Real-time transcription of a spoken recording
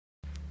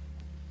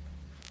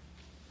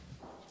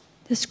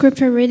The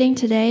scripture reading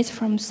today is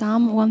from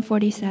Psalm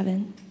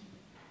 147.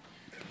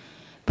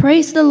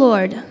 Praise the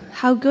Lord!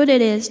 How good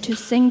it is to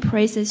sing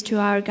praises to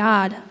our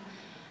God.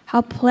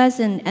 How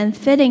pleasant and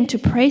fitting to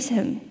praise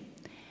Him.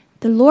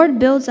 The Lord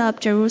builds up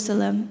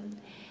Jerusalem.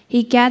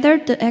 He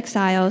gathered the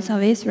exiles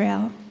of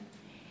Israel.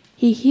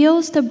 He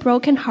heals the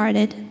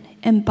brokenhearted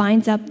and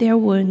binds up their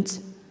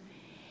wounds.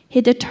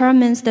 He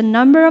determines the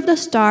number of the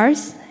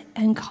stars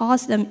and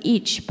calls them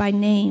each by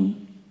name.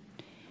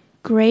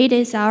 Great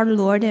is our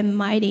Lord and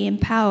mighty in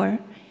power.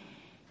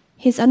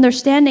 His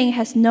understanding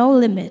has no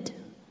limit.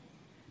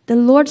 The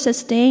Lord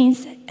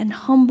sustains the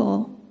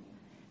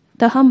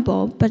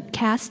humble, but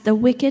casts the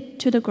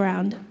wicked to the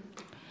ground.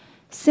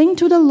 Sing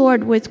to the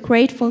Lord with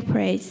grateful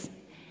praise.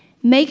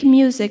 Make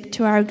music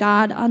to our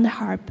God on the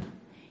harp.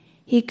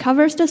 He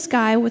covers the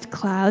sky with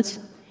clouds.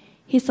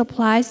 He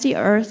supplies the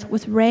earth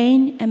with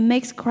rain and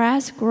makes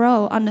grass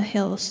grow on the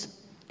hills.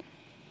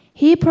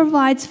 He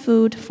provides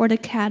food for the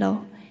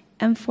cattle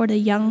and for the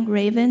young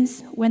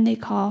ravens when they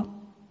call.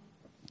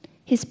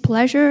 His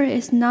pleasure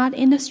is not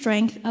in the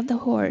strength of the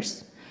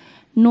horse,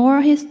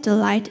 nor his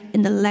delight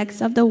in the legs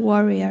of the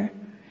warrior.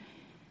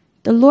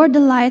 The Lord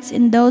delights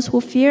in those who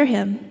fear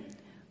Him,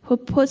 who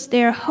puts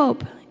their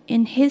hope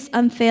in His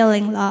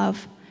unfailing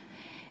love.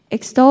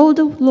 Extol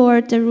the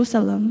Lord,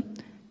 Jerusalem.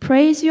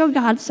 Praise your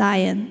God,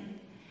 Zion.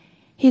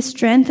 He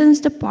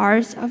strengthens the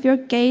bars of your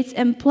gates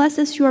and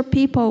blesses your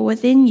people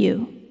within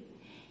you.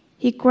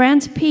 He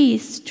grants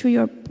peace to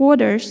your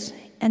borders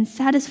and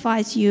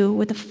satisfies you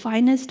with the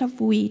finest of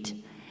wheat.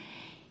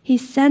 He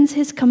sends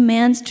His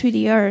commands to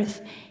the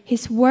earth.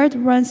 His word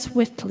runs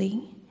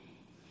swiftly.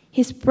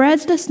 He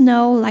spreads the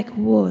snow like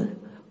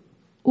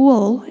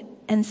wool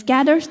and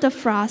scatters the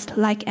frost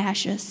like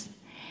ashes.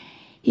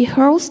 He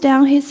hurls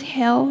down His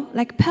hail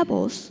like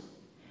pebbles.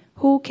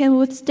 Who can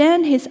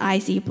withstand His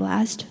icy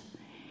blast?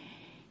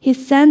 He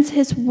sends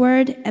His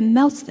word and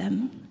melts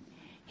them.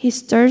 He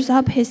stirs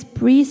up His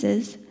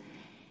breezes,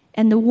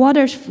 and the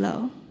waters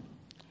flow.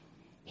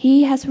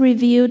 He has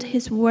revealed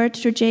His word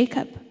to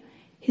Jacob,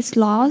 His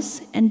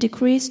laws and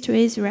decrees to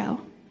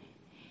Israel.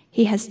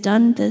 He has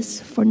done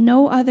this for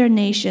no other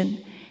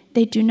nation.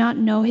 They do not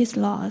know His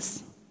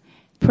laws.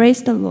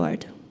 Praise the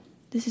Lord.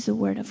 This is the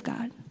word of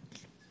God.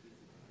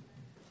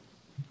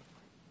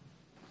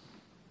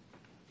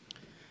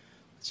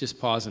 Let's just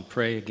pause and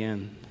pray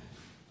again.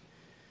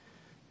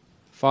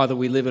 Father,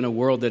 we live in a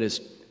world that is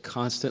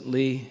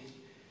constantly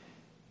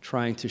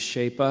trying to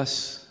shape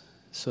us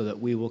so that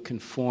we will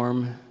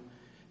conform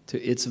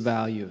to its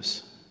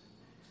values.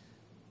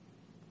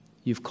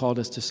 You've called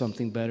us to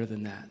something better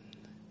than that.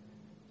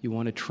 You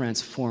want to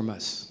transform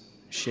us,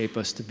 shape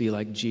us to be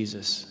like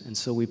Jesus. And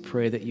so we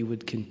pray that you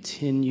would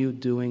continue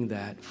doing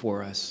that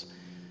for us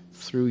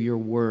through your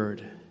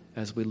word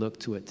as we look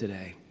to it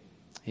today.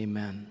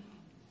 Amen.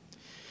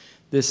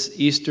 This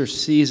Easter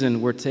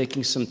season, we're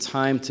taking some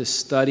time to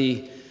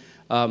study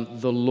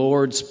the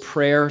Lord's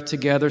Prayer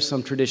together.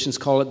 Some traditions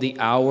call it the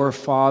Our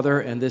Father,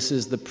 and this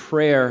is the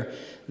prayer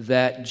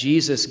that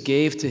Jesus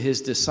gave to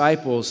His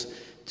disciples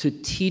to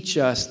teach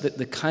us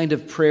the kind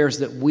of prayers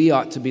that we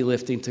ought to be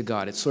lifting to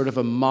God. It's sort of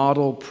a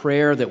model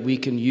prayer that we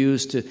can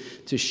use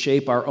to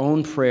shape our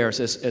own prayers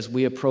as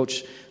we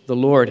approach the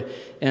Lord.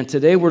 And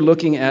today we're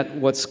looking at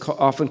what's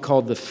often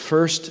called the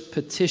first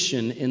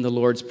petition in the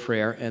Lord's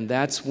Prayer, and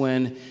that's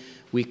when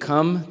we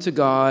come to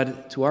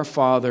God, to our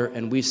Father,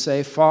 and we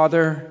say,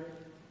 Father,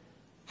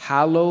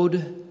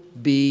 hallowed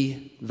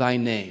be thy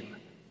name.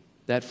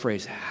 That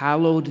phrase,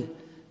 hallowed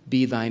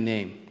be thy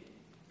name.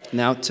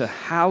 Now, to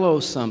hallow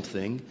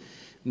something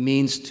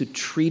means to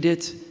treat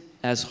it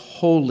as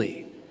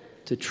holy,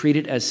 to treat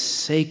it as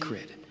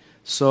sacred.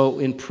 So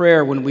in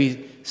prayer, when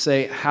we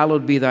say,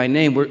 hallowed be thy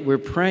name, we're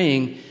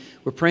praying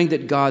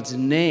that God's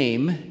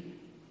name,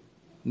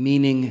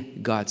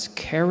 meaning God's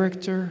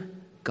character,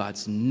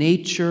 God's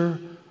nature,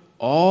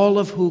 all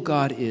of who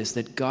God is,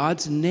 that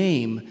God's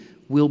name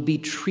will be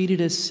treated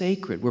as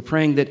sacred. We're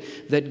praying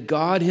that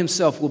God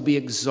Himself will be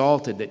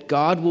exalted, that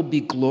God will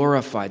be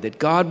glorified, that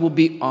God will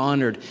be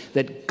honored,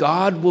 that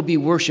God will be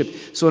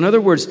worshiped. So in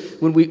other words,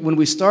 when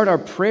we start our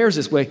prayers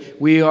this way,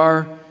 we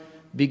are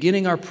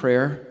beginning our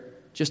prayer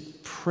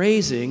just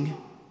praising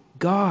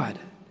God.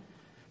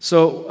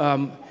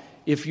 So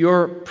if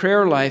your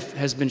prayer life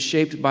has been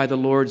shaped by the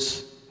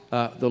Lord's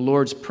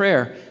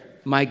Prayer,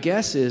 my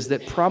guess is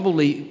that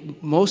probably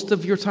most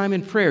of your time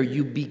in prayer,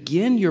 you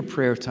begin your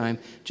prayer time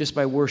just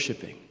by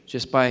worshiping,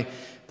 just by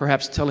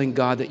perhaps telling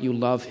God that you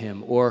love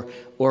Him, or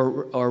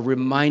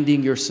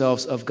reminding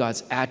yourselves of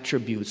God's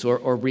attributes,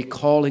 or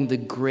recalling the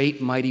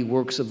great mighty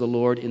works of the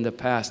Lord in the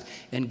past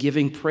and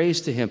giving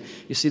praise to Him.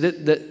 You see,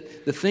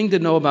 the thing to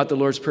know about the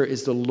Lord's Prayer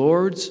is the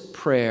Lord's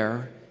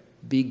Prayer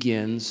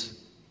begins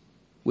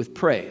with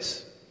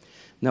praise.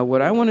 Now,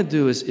 what I want to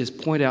do is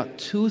point out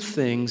two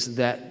things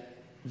that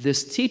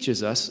this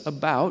teaches us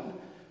about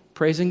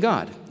praising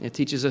God. It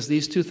teaches us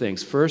these two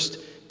things. First,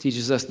 it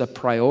teaches us the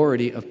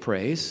priority of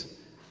praise,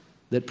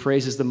 that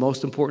praise is the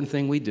most important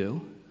thing we do,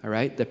 all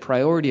right? The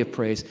priority of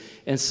praise.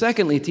 And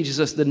secondly, it teaches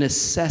us the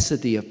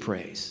necessity of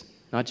praise.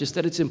 Not just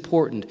that it's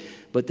important,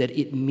 but that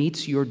it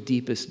meets your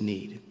deepest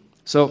need.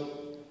 So,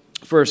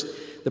 first,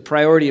 the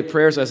priority of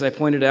prayers, as I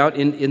pointed out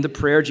in the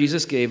prayer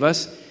Jesus gave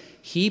us,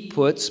 he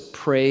puts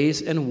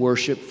praise and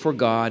worship for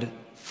God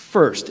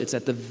first. It's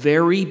at the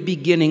very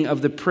beginning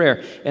of the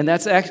prayer. And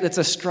that's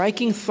a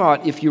striking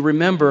thought if you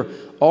remember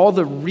all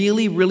the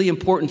really, really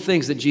important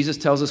things that Jesus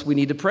tells us we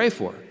need to pray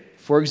for.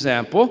 For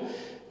example,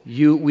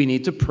 we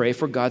need to pray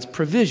for God's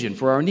provision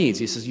for our needs.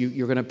 He says,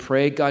 you're going to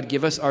pray, God,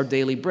 give us our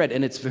daily bread.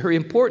 And it's very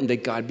important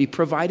that God be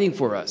providing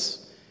for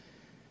us.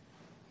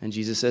 And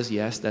Jesus says,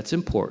 yes, that's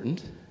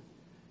important.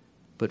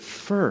 But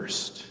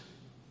first,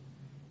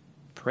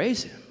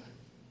 praise him.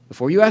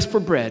 Before you ask for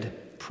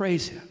bread,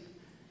 praise him.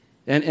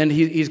 And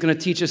he's going to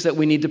teach us that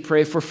we need to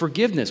pray for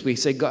forgiveness. We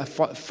say, God,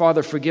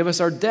 Father, forgive us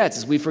our debts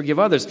as we forgive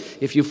others.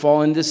 If you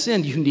fall into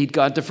sin, you need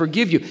God to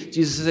forgive you.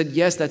 Jesus said,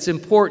 yes, that's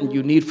important.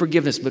 You need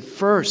forgiveness. But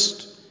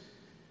first,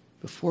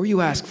 before you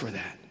ask for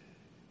that,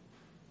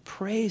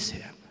 praise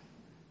him.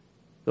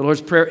 The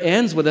Lord's Prayer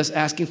ends with us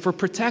asking for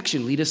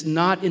protection. Lead us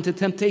not into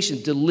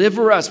temptation.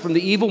 Deliver us from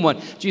the evil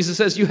one. Jesus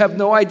says you have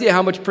no idea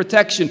how much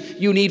protection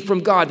you need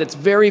from God. That's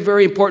very,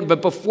 very important.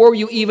 But before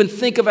you even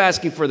think of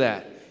asking for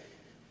that,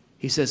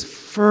 he says,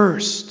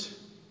 first,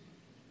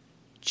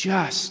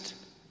 just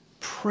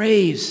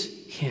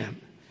praise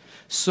him.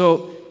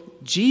 So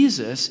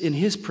Jesus, in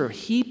his prayer,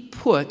 he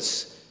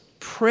puts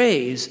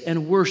praise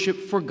and worship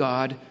for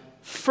God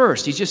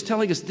first. He's just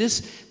telling us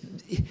this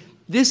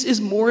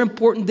is more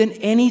important than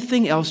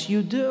anything else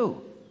you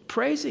do,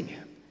 praising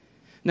him.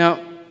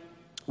 Now,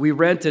 we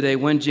read today,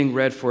 Wenjing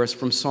read for us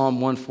from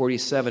Psalm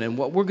 147, and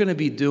what we're going to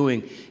be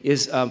doing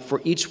is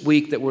for each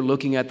week that we're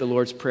looking at the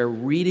Lord's Prayer,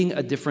 reading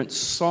a different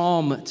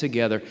psalm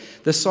together.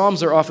 The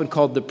Psalms are often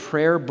called the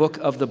prayer book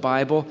of the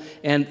Bible,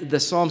 and the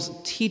Psalms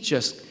teach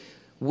us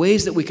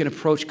ways that we can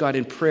approach God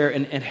in prayer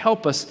and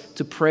help us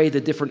to pray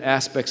the different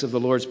aspects of the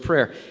Lord's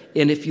Prayer.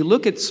 And if you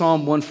look at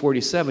Psalm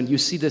 147, you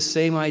see the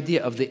same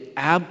idea of the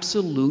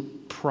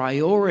absolute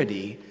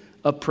priority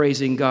of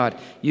praising God.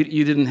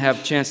 You didn't have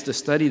a chance to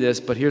study this,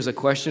 but here's a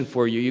question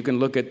for you. You can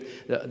look at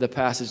the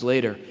passage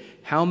later.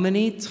 How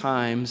many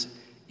times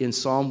in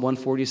Psalm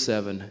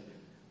 147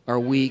 are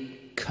we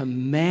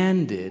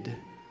commanded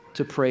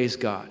to praise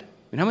God?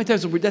 And how many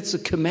times that's a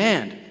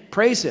command?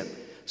 Praise him.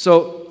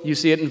 So you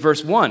see it in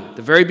verse 1.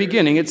 The very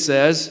beginning it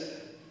says,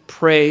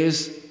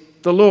 praise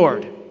the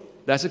Lord.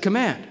 That's a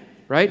command,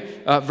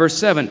 right? Verse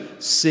 7,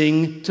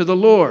 sing to the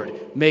Lord.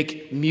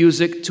 Make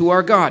music to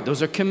our God.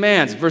 Those are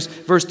commands.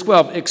 Verse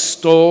 12,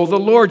 extol the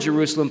Lord,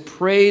 Jerusalem.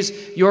 Praise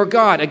your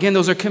God. Again,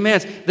 those are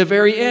commands. The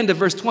very end of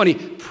verse 20,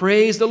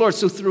 praise the Lord.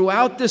 So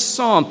throughout this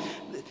psalm,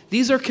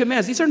 these are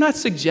commands. These are not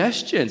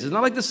suggestions. It's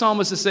not like the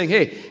psalmist is saying,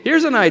 hey,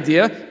 here's an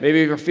idea.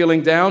 Maybe if you're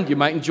feeling down, you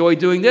might enjoy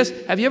doing this.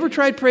 Have you ever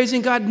tried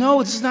praising God?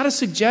 No, this is not a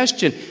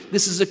suggestion.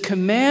 This is a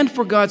command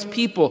for God's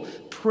people.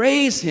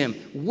 Praise him,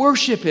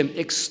 worship him,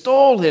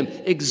 extol him,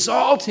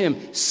 exalt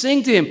him,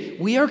 sing to him.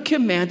 We are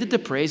commanded to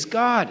praise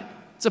God.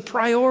 It's a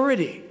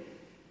priority.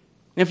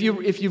 If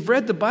you've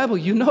read the Bible,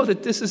 you know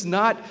that this is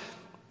not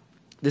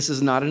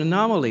an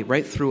anomaly,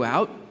 right?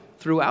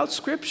 Throughout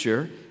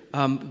Scripture,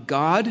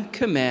 God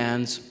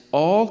commands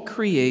all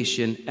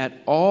creation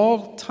at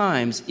all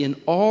times,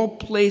 in all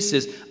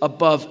places,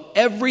 above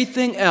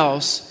everything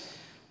else,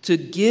 to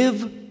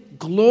give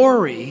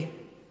glory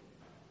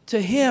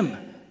to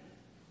him.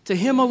 To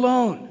him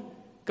alone.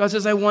 God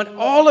says, I want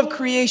all of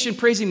creation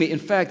praising me. In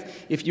fact,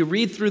 if you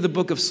read through the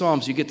book of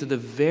Psalms, you get to the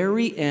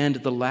very end,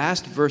 the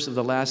last verse of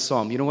the last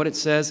psalm. You know what it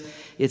says?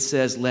 It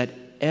says, let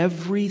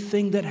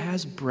everything that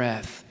has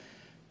breath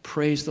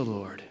praise the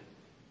Lord.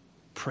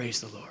 Praise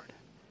the Lord.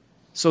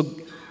 So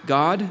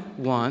God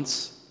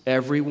wants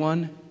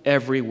everyone,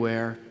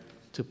 everywhere,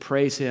 to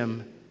praise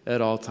him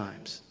at all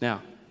times.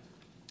 Now,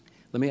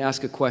 let me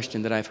ask a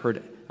question that I've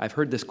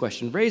heard this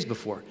question raised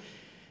before.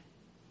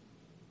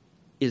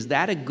 Is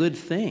that a good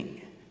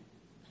thing?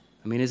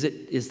 I mean,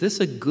 is this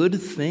a good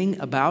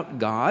thing about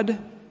God?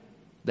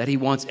 That he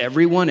wants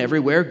everyone,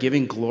 everywhere,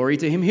 giving glory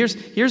to him? Here's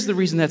the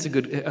reason that's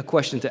a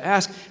question to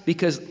ask.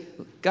 Because,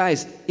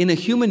 guys, in a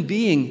human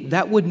being,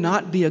 that would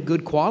not be a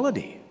good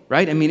quality,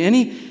 right? I mean,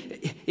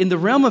 in the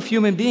realm of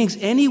human beings,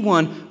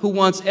 anyone who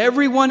wants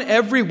everyone,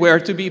 everywhere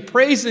to be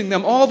praising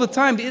them all the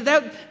time,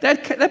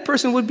 that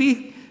person would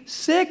be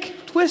sick,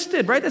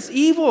 twisted, right? That's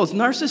evil. It's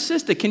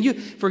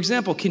narcissistic. For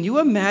example, can you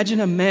imagine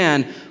a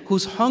man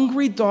whose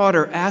hungry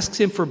daughter asks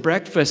him for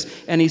breakfast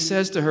and he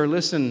says to her,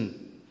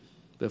 listen,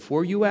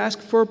 before you ask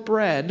for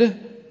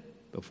bread,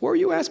 before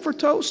you ask for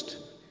toast,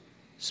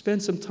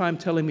 spend some time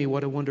telling me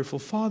what a wonderful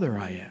father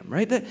I am,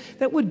 right?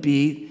 That would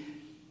be,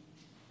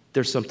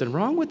 there's something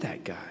wrong with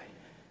that guy.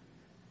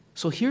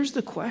 So here's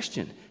the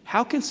question.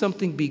 How can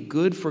something be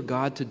good for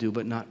God to do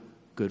but not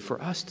good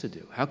for us to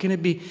do? How can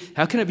it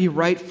be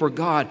right for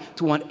God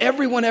to want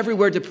everyone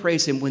everywhere to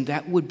praise him when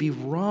that would be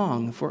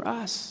wrong for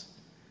us?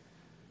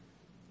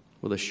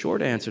 Well, the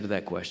short answer to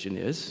that question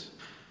is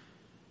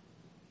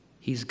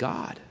he's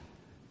God.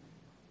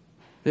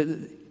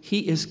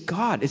 he is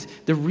God.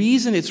 The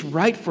reason it's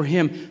right for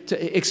him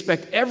to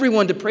expect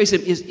everyone to praise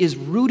him is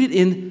rooted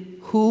in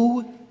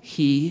who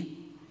he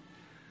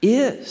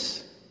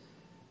is.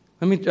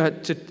 Let me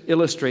to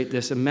illustrate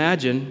this.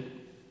 Imagine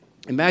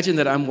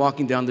that I'm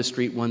walking down the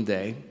street one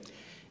day,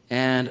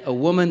 and a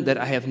woman that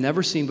I have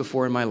never seen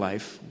before in my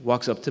life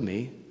walks up to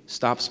me,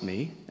 stops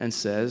me, and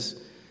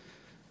says,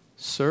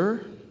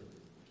 "Sir,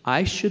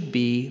 I should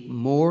be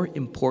more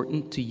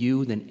important to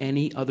you than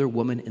any other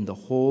woman in the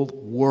whole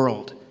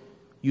world.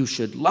 You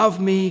should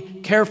love me,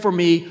 care for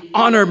me,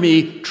 honor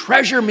me,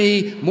 treasure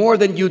me more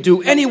than you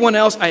do anyone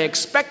else. I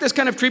expect this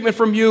kind of treatment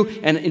from you,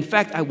 and in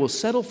fact, I will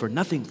settle for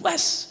nothing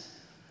less."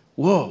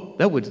 Whoa,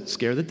 that would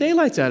scare the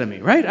daylights out of me,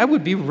 right? I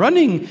would be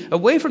running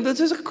away from this.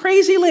 This is a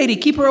crazy lady.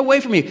 Keep her away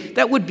from me.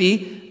 That would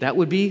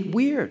be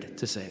weird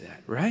to say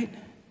that, right?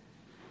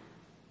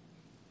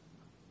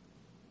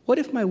 What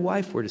if my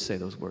wife were to say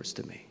those words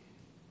to me?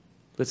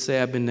 Let's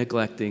say I've been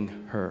neglecting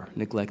her,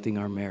 neglecting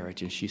our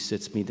marriage, and she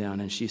sits me down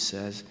and she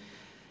says,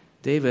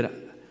 "David,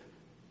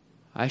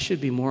 I should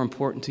be more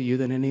important to you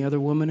than any other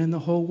woman in the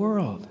whole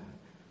world.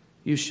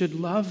 You should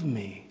love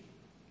me,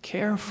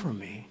 care for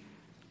me,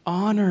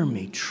 honor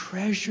me,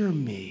 treasure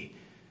me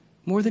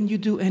more than you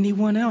do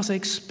anyone else. I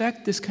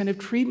expect this kind of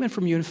treatment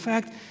from you. In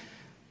fact,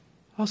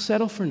 I'll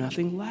settle for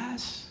nothing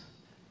less."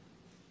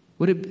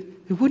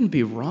 It wouldn't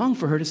be wrong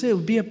for her to say it. It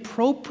would be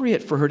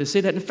appropriate for her to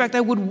say that. In fact,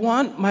 I would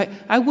want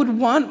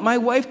my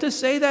wife to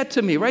say that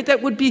to me, right?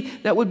 That would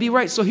be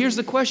right. So here's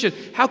the question: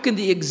 how can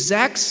the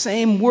exact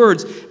same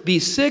words be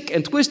sick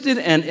and twisted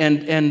and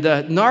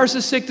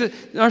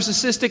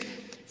narcissistic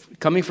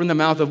coming from the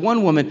mouth of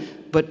one woman,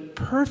 but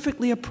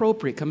perfectly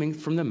appropriate coming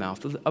from the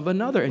mouth of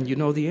another? And you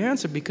know the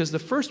answer, because the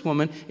first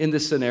woman in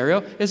this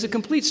scenario is a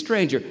complete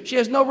stranger. She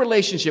has no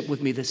relationship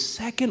with me. The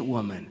second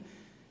woman,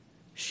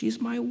 she's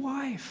my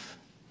wife.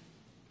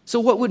 So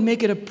what would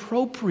make it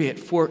appropriate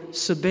for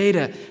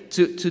Subeda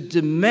to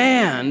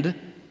demand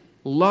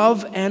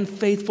love and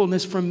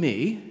faithfulness from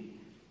me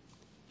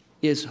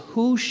is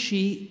who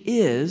she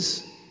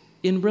is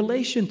in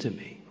relation to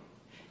me.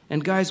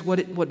 And guys,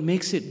 what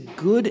makes it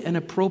good and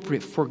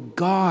appropriate for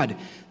God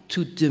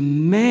to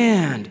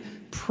demand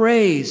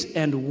praise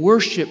and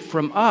worship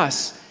from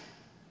us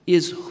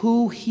is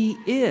who he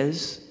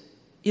is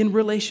in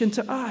relation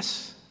to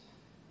us.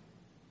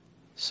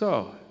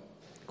 So,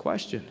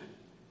 question: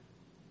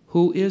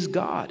 who is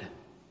God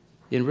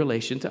in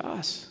relation to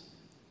us?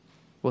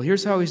 Well,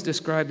 here's how he's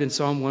described in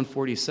Psalm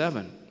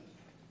 147.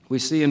 We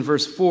see in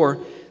verse 4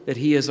 that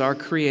he is our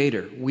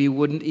creator. We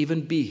wouldn't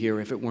even be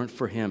here if it weren't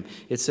for him.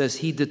 It says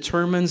he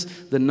determines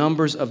the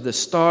numbers of the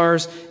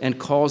stars and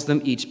calls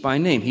them each by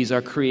name. He's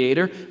our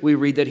creator. We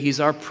read that he's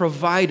our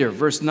provider.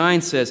 Verse 9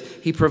 says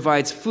he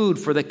provides food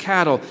for the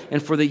cattle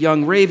and for the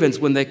young ravens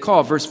when they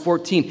call. Verse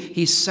 14,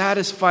 he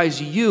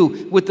satisfies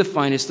you with the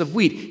finest of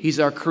wheat. He's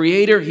our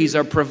creator. He's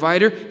our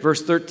provider.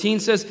 Verse 13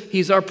 says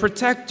he's our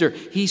protector.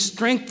 He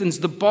strengthens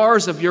the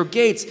bars of your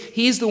gates.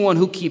 He's the one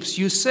who keeps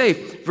you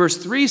safe. Verse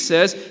 3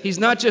 says he's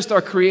not just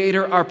our creator,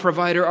 our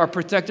provider, our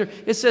protector.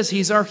 It says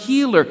he's our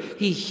healer.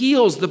 He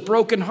heals the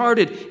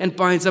brokenhearted and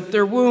binds up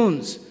their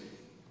wounds.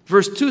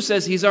 Verse 2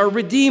 says he's our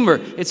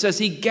redeemer. It says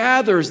he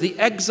gathers the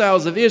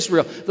exiles of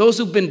Israel, those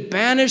who've been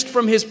banished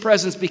from his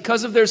presence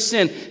because of their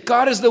sin.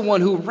 God is the one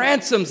who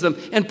ransoms them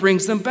and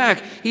brings them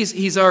back.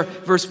 He's our,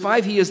 verse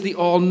 5, he is the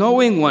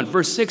all-knowing one.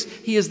 Verse 6,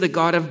 he is the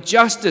God of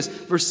justice.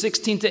 Verse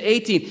 16 to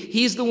 18,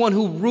 he's the one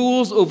who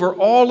rules over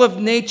all of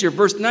nature.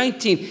 Verse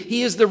 19,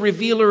 he is the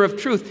revealer of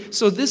truth.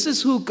 So this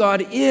is who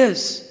God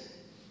is.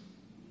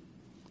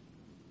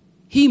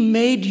 He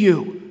made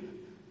you.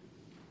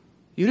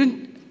 You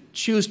didn't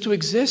choose to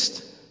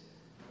exist.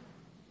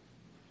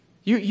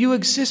 You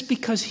exist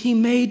because he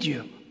made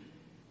you.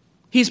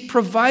 He's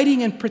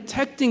providing and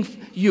protecting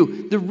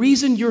you. The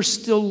reason you're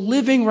still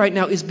living right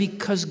now is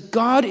because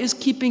God is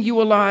keeping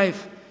you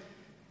alive.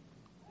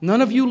 None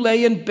of you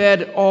lay in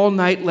bed all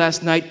night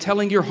last night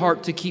telling your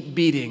heart to keep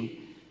beating.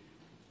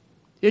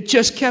 It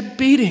just kept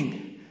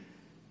beating.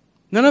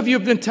 None of you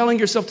have been telling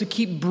yourself to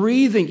keep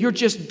breathing. You're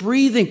just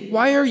breathing.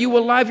 Why are you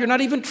alive? You're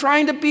not even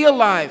trying to be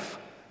alive.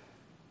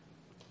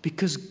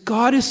 Because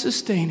God is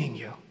sustaining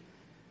you.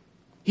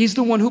 He's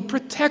the one who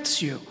protects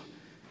you.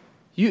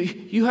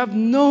 You have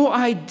no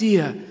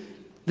idea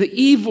the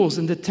evils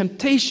and the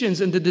temptations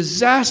and the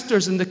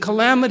disasters and the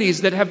calamities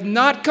that have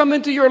not come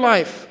into your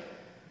life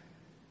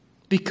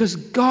because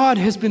God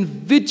has been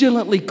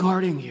vigilantly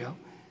guarding you.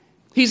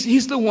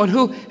 He's the one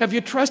who, have you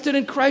trusted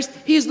in Christ?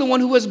 He's the one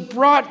who has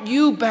brought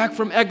you back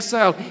from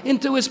exile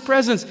into his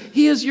presence.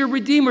 He is your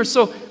Redeemer.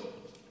 So,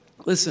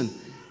 listen,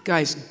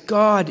 guys,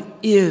 God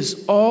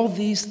is all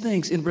these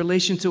things in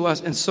relation to us.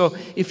 And so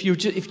if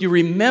you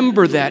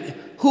remember that,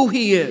 who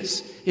he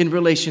is in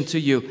relation to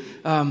you,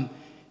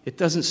 it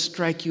doesn't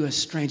strike you as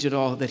strange at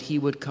all that he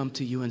would come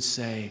to you and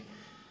say,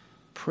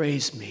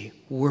 praise me,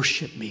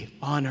 worship me,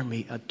 honor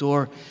me,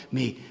 adore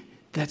me.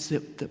 That's the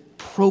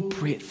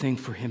appropriate thing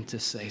for him to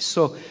say.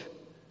 So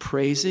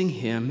praising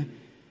him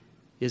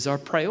is our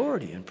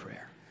priority in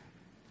prayer.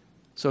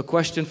 So a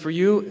question for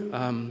you,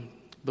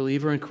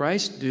 Believer in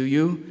Christ, do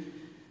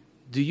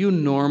you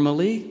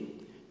normally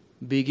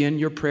begin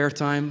your prayer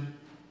time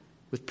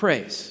with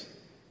praise?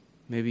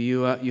 Maybe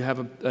you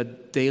have a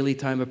daily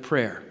time of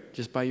prayer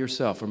just by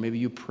yourself, or maybe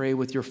you pray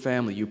with your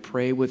family, you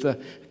pray with a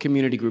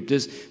community group.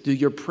 Do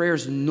your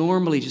prayers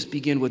normally just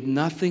begin with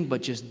nothing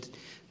but just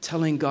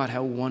telling God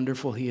how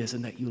wonderful He is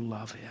and that you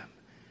love Him?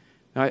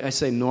 Now, I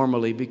say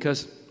normally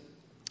because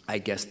I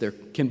guess there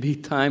can be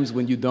times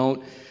when you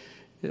don't,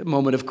 a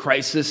moment of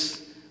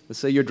crisis. Let's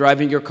say you're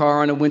driving your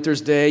car on a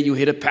winter's day, you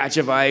hit a patch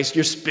of ice,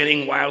 you're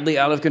spinning wildly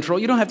out of control.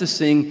 You don't have to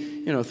sing,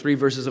 3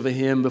 verses of a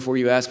hymn before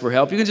you ask for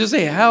help. You can just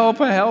say, help,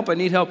 I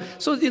need help.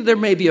 So there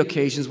may be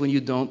occasions when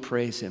you don't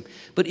praise Him.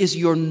 But is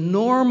your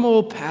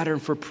normal pattern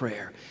for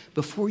prayer,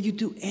 before you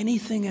do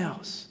anything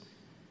else,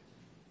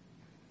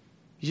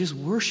 you just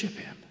worship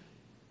Him,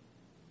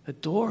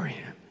 adore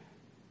Him,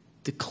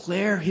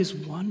 declare His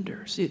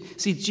wonders.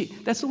 See,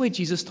 that's the way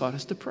Jesus taught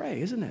us to pray,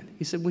 isn't it?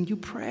 He said, when you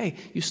pray,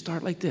 you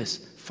start like this: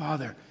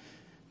 Father,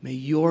 may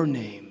your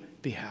name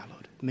be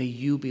hallowed. May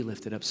you be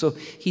lifted up. So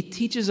He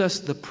teaches us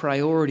the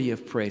priority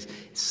of praise.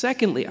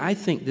 Secondly, I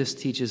think this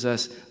teaches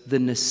us the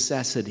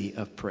necessity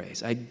of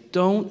praise. I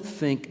don't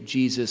think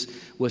Jesus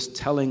was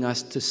telling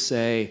us to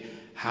say,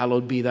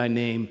 hallowed be thy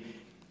name,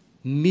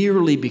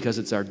 merely because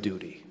it's our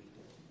duty,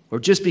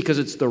 or just because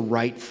it's the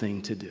right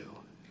thing to do.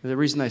 The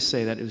reason I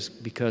say that is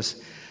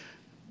because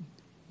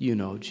you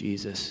know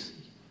Jesus.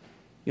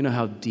 You know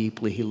how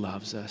deeply He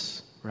loves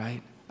us,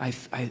 right? I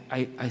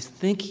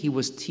think He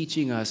was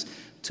teaching us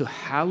to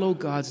hallow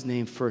God's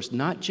name first,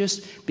 not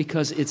just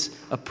because it's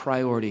a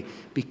priority,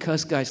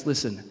 because, guys,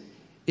 listen,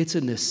 it's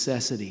a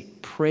necessity.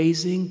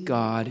 Praising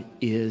God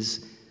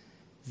is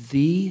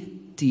the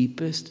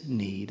deepest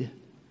need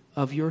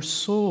of your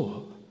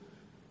soul.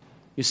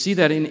 You see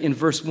that in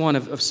verse 1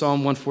 of Psalm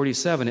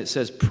 147. It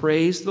says,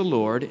 praise the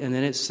Lord, and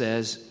then it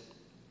says,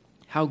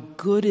 how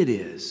good it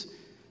is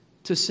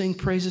to sing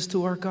praises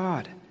to our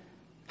God.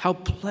 How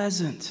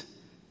pleasant,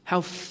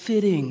 how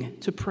fitting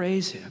to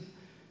praise Him.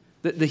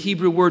 The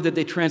Hebrew word that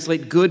they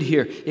translate good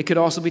here, it could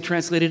also be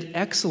translated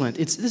excellent.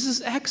 This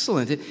is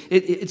excellent.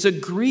 It's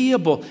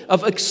agreeable,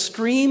 of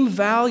extreme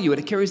value, and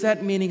it carries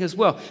that meaning as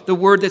well. The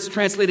word that's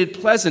translated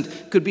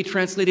pleasant could be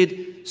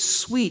translated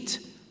sweet,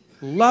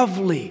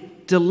 lovely,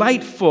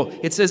 delightful.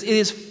 It says it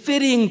is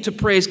fitting to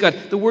praise God.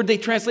 The word they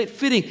translate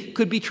fitting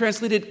could be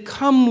translated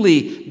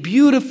comely,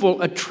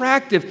 beautiful,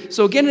 attractive.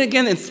 So again and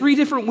again, in 3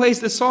 different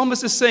ways, the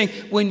psalmist is saying,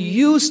 when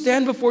you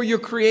stand before your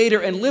Creator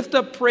and lift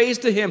up praise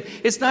to Him,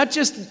 it's not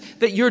just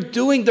that you're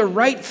doing the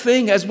right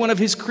thing as one of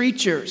His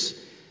creatures.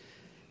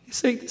 He's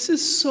saying, this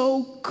is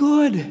so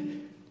good.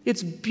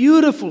 It's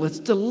beautiful. It's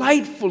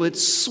delightful.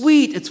 It's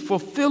sweet. It's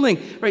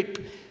fulfilling. Right?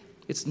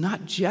 It's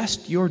not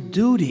just your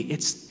duty.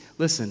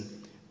 Listen,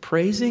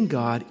 praising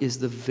God is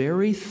the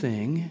very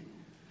thing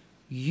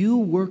you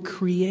were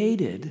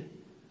created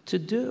to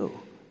do.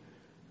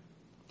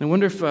 I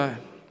wonder if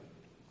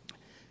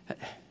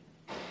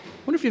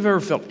you've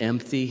ever felt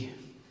empty.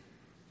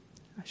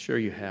 I'm sure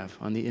you have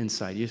on the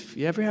inside.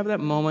 You ever have that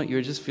moment you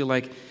just feel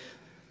like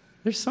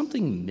there's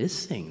something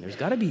missing? There's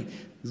got to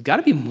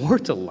be more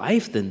to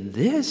life than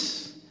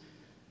this.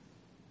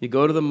 You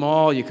go to the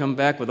mall, you come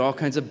back with all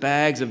kinds of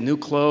bags of new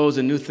clothes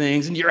and new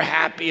things, and you're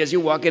happy as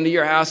you walk into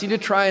your house. You're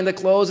trying the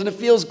clothes, and it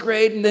feels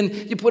great, and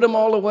then you put them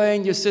all away,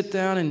 and you sit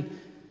down, and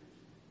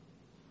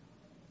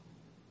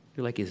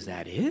you're like, is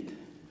that it?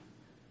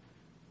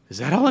 Is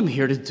that all I'm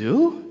here to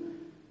do?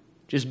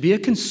 Just be a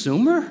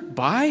consumer?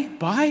 Buy?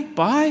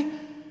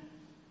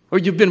 Or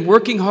you've been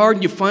working hard,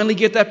 and you finally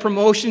get that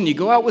promotion, and you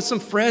go out with some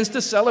friends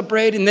to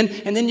celebrate, and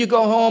then you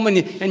go home,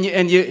 and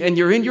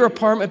you're in your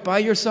apartment by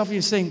yourself, and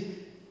you're saying,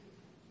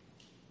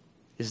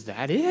 is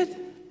that it?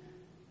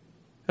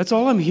 That's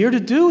all I'm here to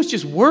do is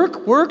just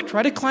work,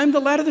 try to climb the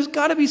ladder. There's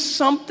got to be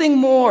something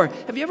more.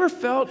 Have you ever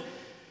felt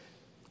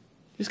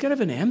there's kind of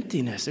an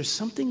emptiness? There's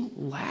something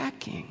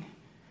lacking.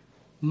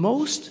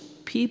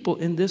 Most people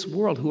in this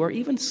world who are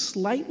even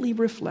slightly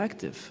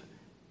reflective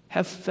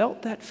have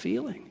felt that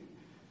feeling.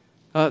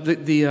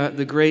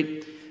 The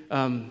great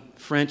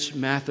French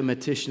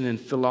mathematician and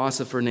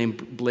philosopher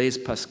named Blaise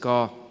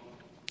Pascal,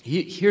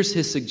 here's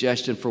his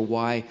suggestion for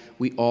why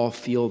we all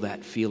feel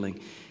that feeling.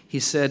 He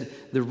said,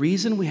 the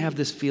reason we have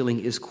this feeling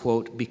is,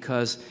 quote,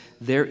 because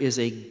there is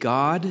a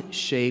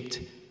God-shaped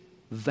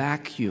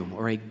vacuum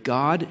or a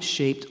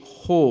God-shaped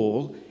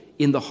hole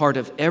in the heart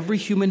of every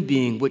human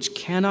being which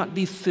cannot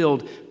be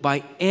filled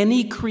by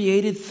any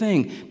created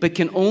thing, but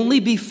can only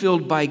be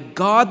filled by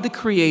God the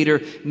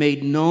Creator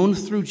made known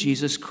through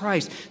Jesus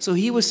Christ. So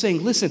he was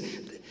saying, listen,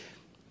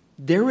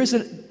 there is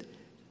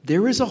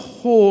a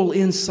hole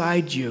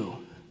inside you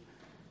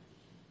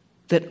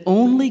that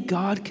only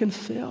God can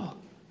fill.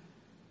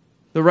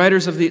 The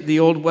writers of the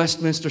Old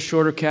Westminster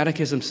Shorter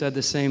Catechism said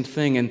the same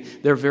thing, and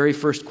their very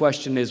first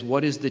question is,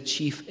 what is the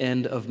chief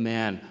end of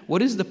man?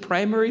 What is the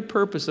primary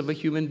purpose of a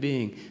human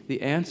being?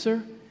 The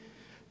answer?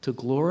 To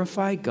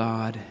glorify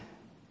God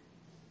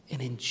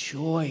and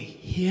enjoy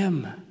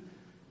Him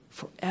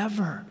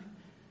forever.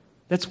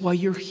 That's why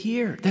you're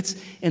here.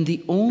 And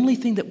the only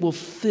thing that will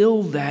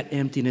fill that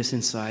emptiness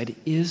inside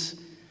is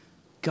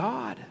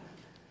God.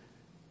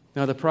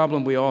 Now, the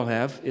problem we all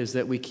have is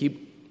that we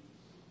keep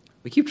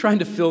trying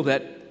to fill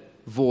that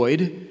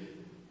void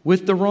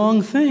with the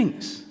wrong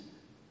things,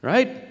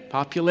 right?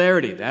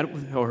 Popularity,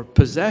 or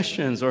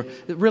possessions, or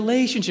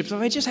relationships.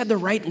 If I just had the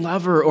right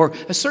lover, or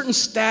a certain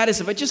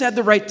status, if I just had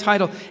the right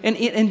title, and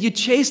you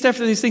chased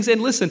after these things.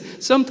 And listen,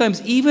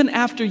 sometimes even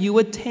after you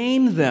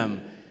attain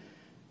them,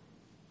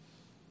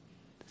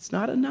 it's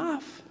not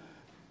enough.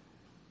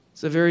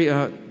 It's a very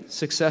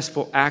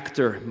successful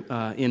actor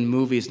in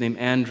movies named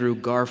Andrew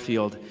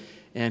Garfield,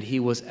 and he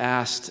was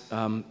asked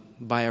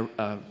by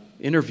a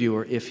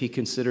interviewer if he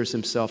considers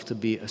himself to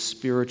be a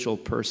spiritual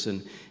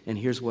person, and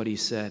here's what he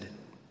said.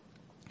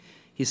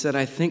 He said,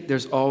 "I think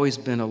there's always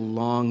been a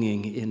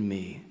longing in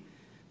me.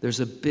 There's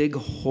a big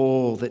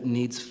hole that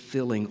needs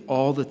filling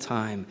all the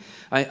time.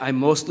 I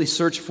mostly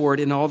search for it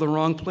in all the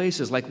wrong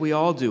places, like we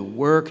all do.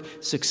 Work,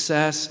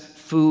 success,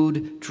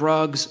 food,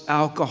 drugs,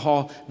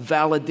 alcohol,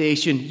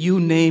 validation, you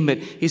name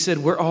it." He said,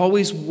 we're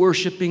always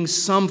worshiping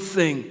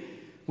something.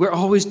 We're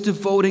always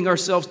devoting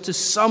ourselves to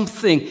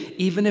something,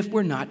 even if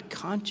we're not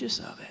conscious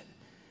of it.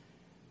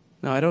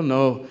 Now, I don't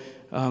know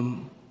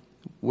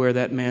where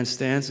that man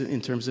stands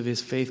in terms of his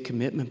faith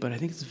commitment, but I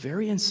think it's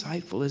very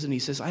insightful, isn't it? He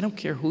says, I don't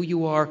care who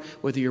you are,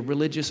 whether you're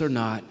religious or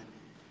not,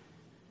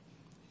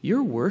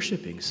 you're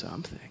worshiping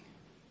something.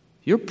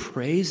 You're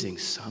praising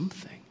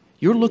something.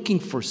 You're looking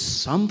for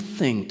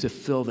something to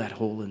fill that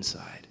hole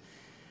inside.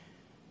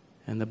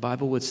 And the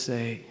Bible would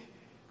say,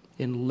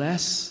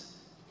 unless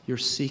you're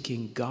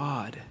seeking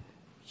God,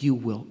 you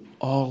will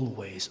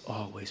always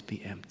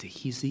be empty.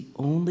 He's the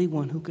only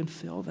one who can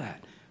fill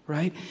that,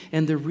 right?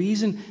 And the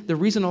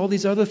reason all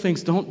these other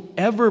things don't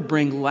ever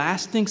bring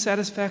lasting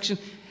satisfaction,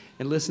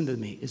 and listen to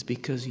me, is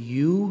because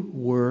you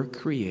were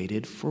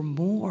created for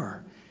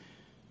more.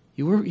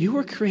 You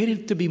were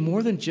created to be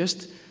more than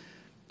just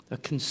a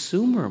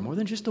consumer, more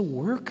than just a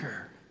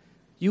worker.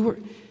 You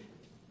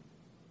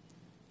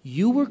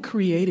were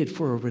created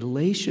for a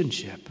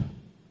relationship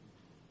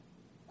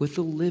with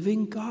the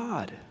living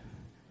God.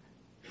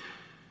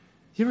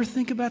 You ever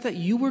think about that?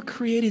 You were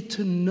created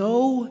to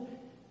know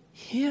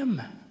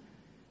Him,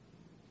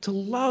 to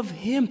love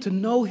Him, to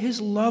know His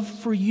love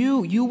for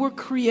you. You were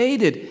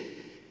created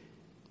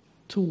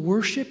to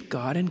worship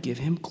God and give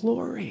Him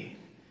glory.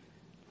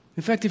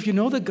 In fact, if you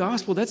know the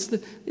gospel,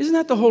 isn't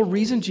that the whole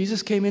reason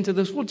Jesus came into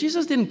this world?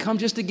 Jesus didn't come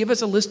just to give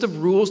us a list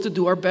of rules to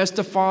do our best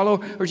to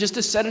follow, or just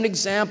to set an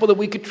example that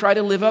we could try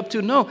to live up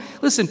to. No,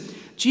 listen,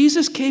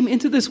 Jesus came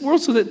into this world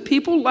so that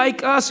people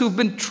like us who've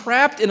been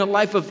trapped in a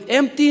life of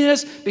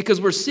emptiness because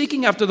we're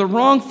seeking after the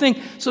wrong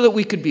thing, so that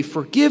we could be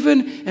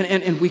forgiven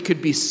and we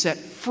could be set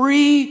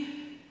free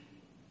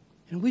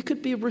and we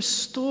could be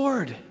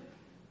restored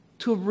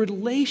to a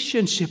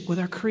relationship with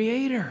our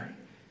Creator.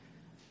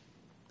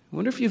 I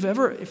wonder if you've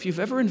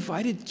ever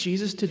invited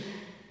Jesus to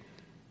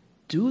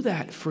do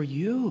that for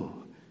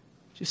you.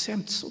 Just say,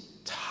 I'm so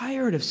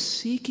tired of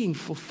seeking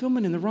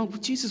fulfillment in the wrong.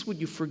 Jesus,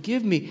 would you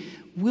forgive me?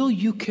 Will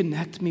you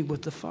connect me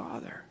with the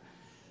Father?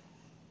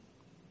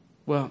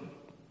 Well,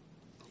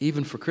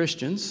 even for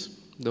Christians,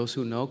 those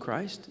who know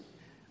Christ,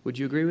 would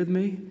you agree with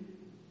me?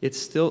 It's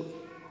still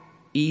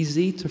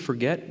easy to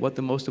forget what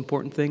the most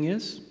important thing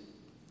is,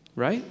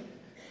 right?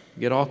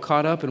 We get all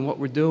caught up in what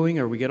we're doing,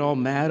 or we get all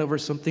mad over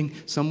something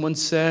someone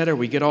said, or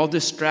we get all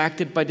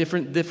distracted by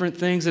different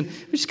things, and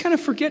we just kind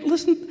of forget,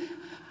 listen,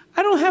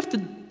 I don't have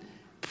to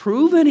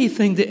prove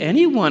anything to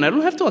anyone. I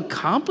don't have to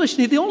accomplish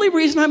anything. The only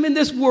reason I'm in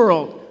this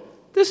world,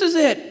 this is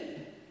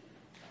it.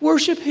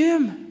 Worship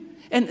Him.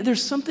 And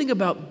there's something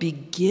about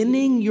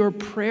beginning your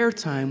prayer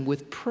time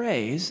with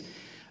praise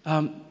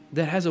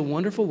that has a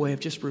wonderful way of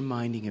just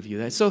reminding of you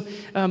that. So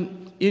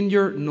in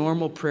your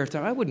normal prayer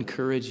time, I would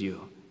encourage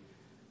you,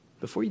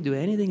 before you do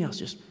anything else,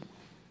 just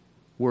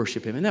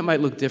worship Him. And that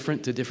might look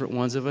different to different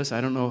ones of us. I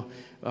don't know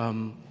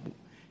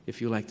if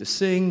you like to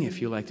sing,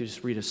 if you like to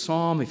just read a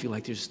psalm, if you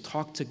like to just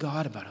talk to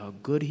God about how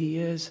good He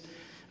is.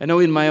 I know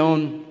in my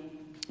own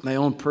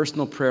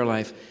personal prayer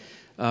life,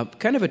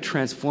 kind of a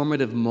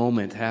transformative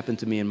moment happened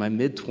to me in my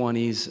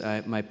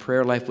mid-20s. My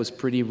prayer life was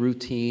pretty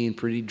routine,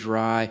 pretty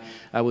dry.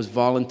 I was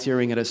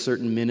volunteering at a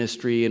certain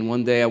ministry, and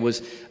one day I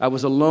was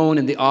alone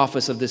in the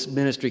office of this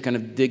ministry, kind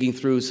of digging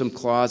through some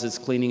closets,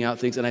 cleaning out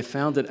things, and I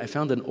found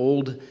an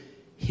old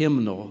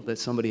hymnal that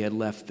somebody had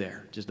left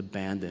there, just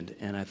abandoned.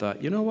 And I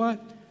thought, you know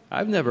what?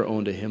 I've never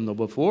owned a hymnal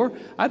before.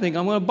 I think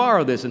I'm going to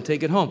borrow this and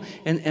take it home.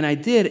 And I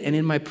did, and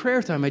in my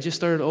prayer time, I just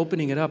started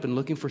opening it up and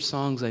looking for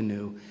songs I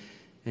knew.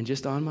 And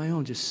just on my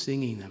own, just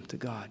singing them to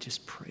God,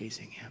 just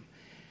praising Him.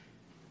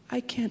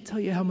 I can't tell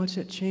you how much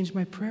that changed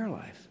my prayer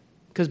life.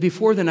 Because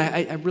before then,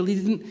 I really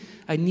didn't,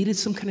 I needed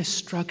some kind of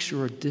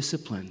structure or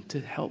discipline to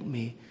help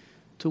me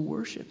to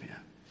worship Him.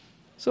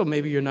 So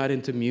maybe you're not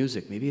into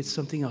music, maybe it's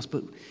something else,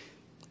 but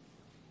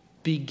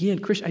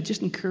Christian, I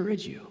just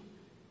encourage you,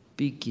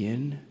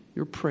 begin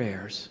your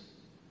prayers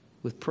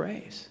with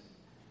praise.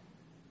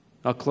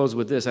 I'll close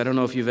with this. I don't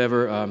know if you've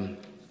ever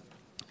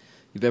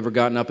You've ever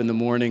gotten up in the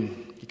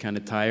morning, you're kind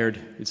of tired,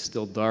 it's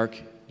still dark,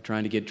 you're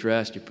trying to get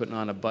dressed, you're putting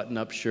on a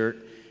button-up shirt.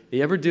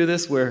 You ever do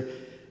this where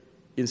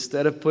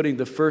instead of putting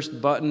the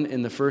first button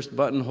in the first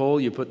buttonhole,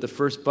 you put the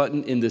first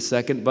button in the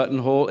second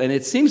buttonhole, and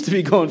it seems to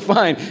be going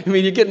fine. I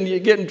mean, you're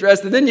getting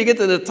dressed, and then you get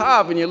to the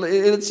top, and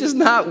it's just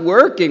not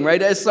working,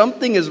 right?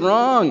 Something is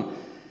wrong.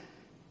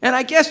 And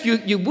I guess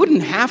you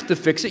wouldn't have to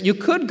fix it. You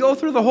could go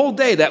through the whole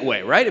day that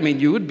way, right? I mean,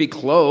 you would be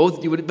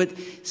clothed, but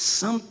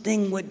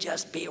something would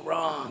just be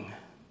wrong.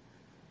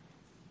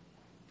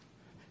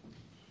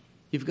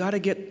 You've got to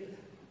get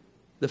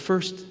the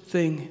first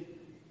thing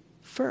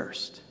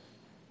first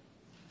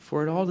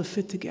for it all to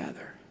fit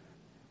together.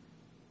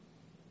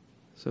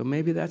 So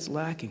maybe that's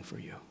lacking for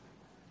you.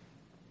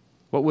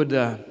 What would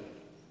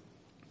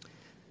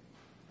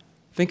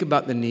think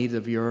about the needs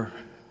of your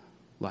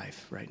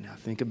life right now.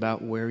 Think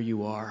about where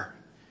you are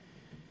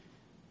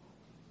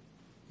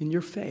in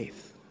your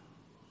faith,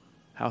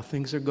 how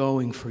things are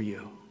going for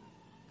you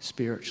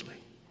spiritually.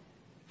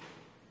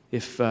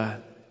 If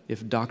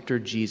Dr.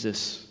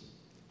 Jesus,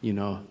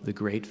 the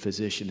great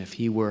physician, if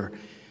he were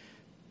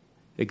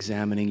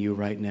examining you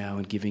right now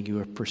and giving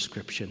you a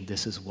prescription,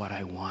 this is what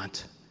I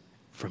want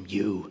from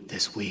you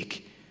this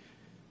week,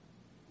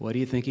 what do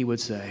you think he would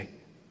say?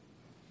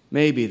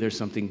 Maybe there's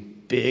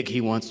something big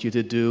he wants you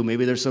to do.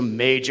 Maybe there's some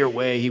major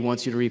way he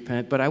wants you to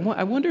repent. But I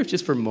wonder if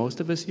just for most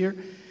of us here,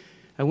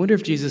 I wonder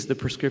if Jesus, the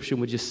prescription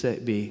would just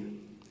be,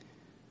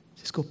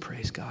 just go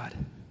praise God.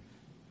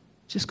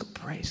 Just go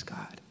praise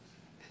God.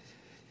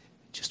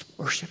 Just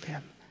worship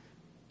him.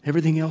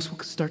 Everything else will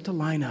start to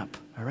line up,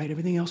 all right?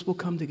 Everything else will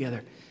come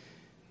together.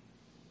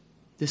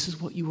 This is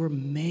what you were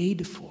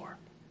made for.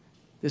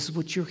 This is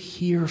what you're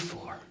here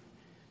for.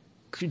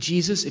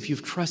 Jesus, if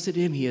you've trusted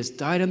him, he has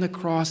died on the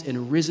cross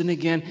and risen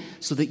again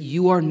so that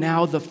you are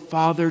now the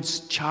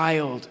Father's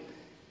child.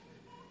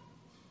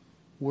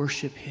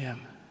 Worship him.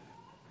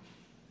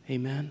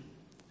 Amen.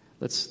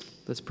 Let's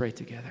pray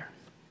together.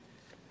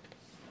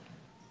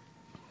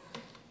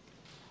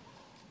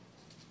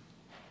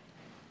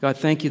 God,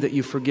 thank you that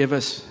you forgive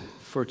us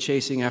for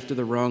chasing after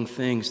the wrong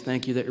things.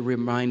 Thank you that you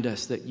remind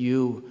us that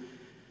you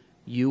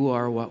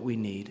are what we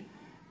need.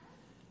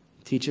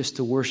 Teach us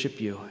to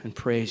worship you and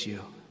praise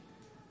you.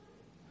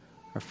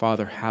 Our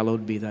Father,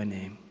 hallowed be thy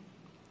name.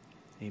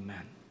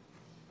 Amen.